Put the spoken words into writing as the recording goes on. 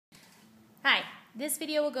Hi, this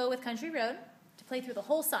video will go with Country Road to play through the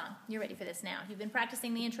whole song. You're ready for this now. You've been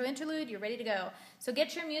practicing the intro interlude, you're ready to go. So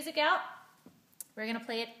get your music out. We're going to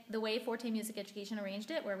play it the way Forte Music Education arranged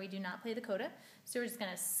it, where we do not play the coda. So we're just going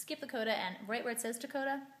to skip the coda, and right where it says to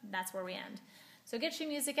coda, that's where we end. So get your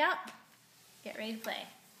music out, get ready to play.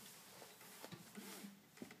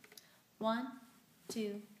 1,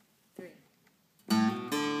 2, 3.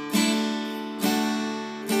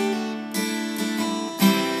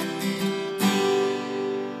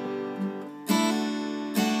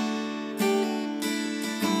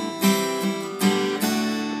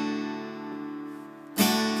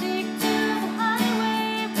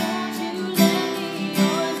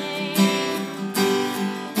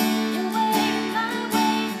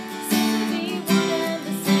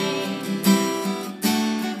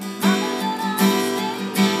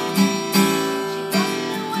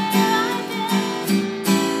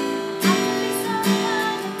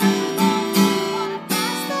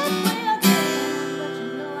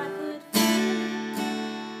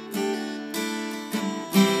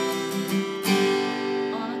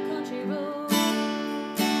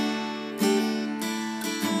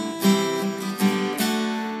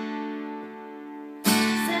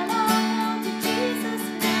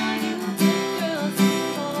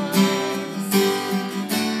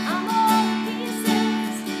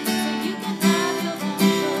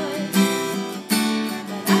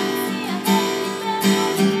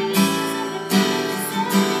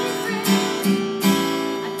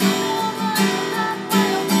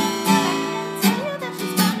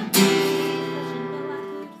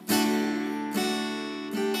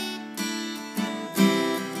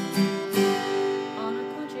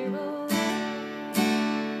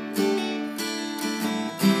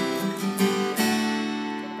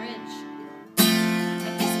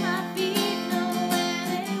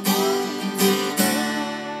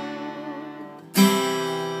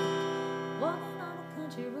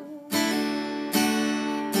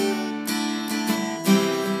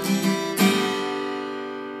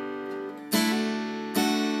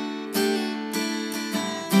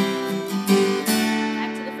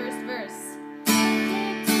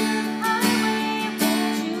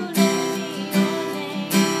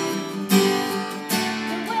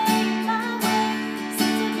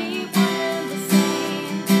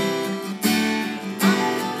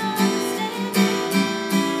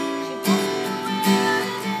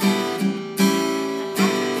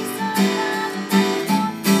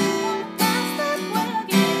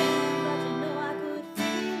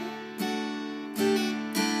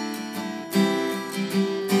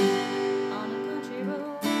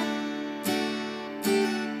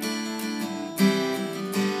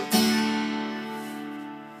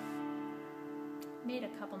 Made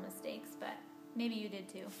a couple mistakes, but maybe you did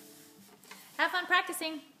too. Have fun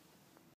practicing.